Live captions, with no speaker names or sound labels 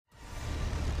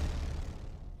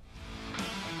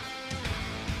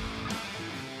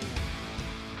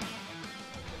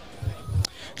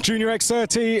Junior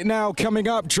X30 now coming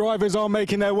up. Drivers are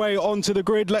making their way onto the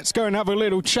grid. Let's go and have a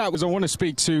little chat, because I want to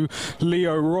speak to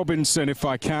Leo Robinson if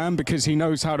I can, because he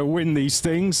knows how to win these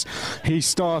things. He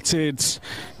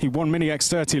won Mini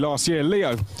X30 last year.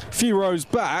 Leo, a few rows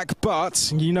back,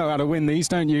 but you know how to win these,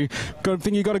 don't you?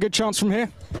 Think you got a good chance from here?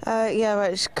 Yeah,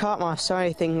 but it's Kartmasters, so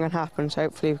anything can happen. So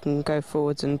hopefully we can go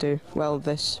forwards and do well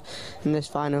in this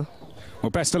final. Well,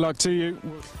 best of luck to you.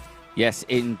 Yes,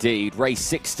 indeed. Race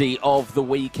 60 of the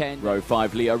weekend. Row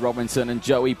 5, Leo Robinson and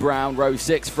Joey Brown. Row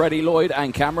 6, Freddie Lloyd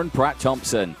and Cameron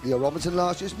Pratt-Thompson. Leo Robinson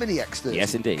last year's Mini X30.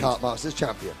 Yes, indeed. Kartmasters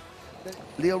champion.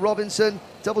 Leo Robinson,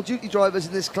 double duty drivers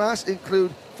in this class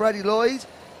include Freddie Lloyd,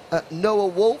 Noah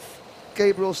Wolf,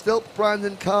 Gabriel Stilp,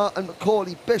 Brandon Carr and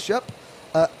Macaulay Bishop.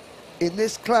 In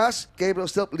this class, Gabriel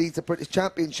Stilp leads the British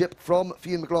Championship from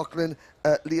Fian McLaughlin,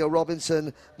 Leo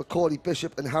Robinson, Macaulay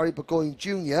Bishop and Harry Burgoyne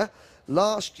Jr.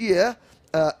 Last year,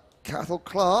 Cathal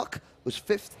Clark was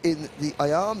 5th in the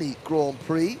Miami Grand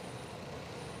Prix.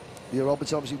 Leo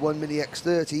Robinson obviously won Mini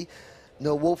X30.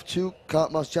 Noah Wolf, 2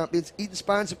 Kartmasters champions. Eden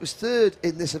Spancer was 3rd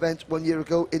in this event 1 year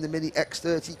ago in the Mini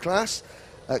X30 class.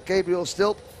 Gabriel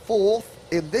Stilp, 4th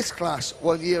in this class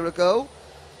 1 year ago.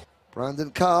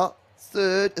 Brandon Carr,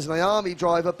 3rd as an Miami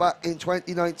driver back in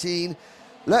 2019.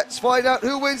 Let's find out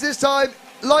who wins this time.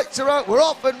 Lights are out, we're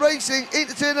off and racing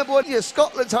into turn number 1 here.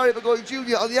 Scotland's Harry Burgoyne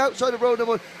Jr. on the outside of row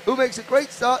number 1, who makes a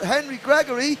great start. Henry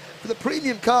Gregory for the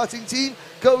premium karting team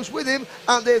goes with him,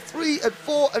 and they're 3 and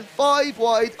 4 and 5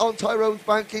 wide on Tyrone's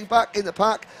banking back in the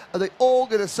pack. Are they all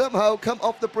going to somehow come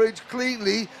off the bridge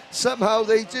cleanly? Somehow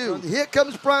they do. Here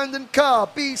comes Brandon Carr,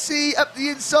 BC, up the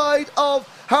inside of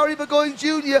Harry Burgoyne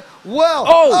Jr. Well,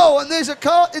 oh, and there's a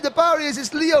kart in the barriers.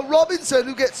 It's Leo Robinson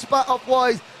who gets spat off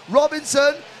wide.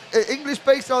 Robinson,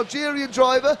 English-based Algerian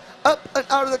driver, up and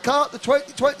out of the kart. The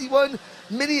 2021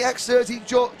 Mini X30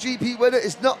 GP winner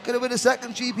is not going to win a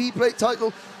second GP plate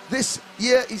title this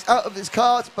year. He's out of his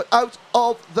kart, but out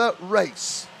of the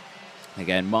race.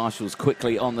 Again, Marshall's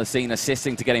quickly on the scene,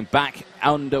 assisting to get him back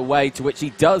underway, to which he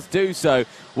does do so.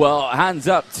 Well, hands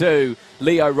up to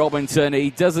Leo Robinson. He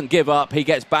doesn't give up. He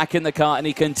gets back in the kart and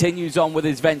he continues on with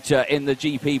his venture in the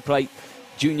GP plate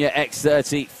Junior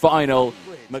X30 final.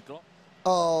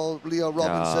 Oh, Leo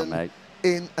Robinson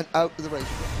in and out of the race.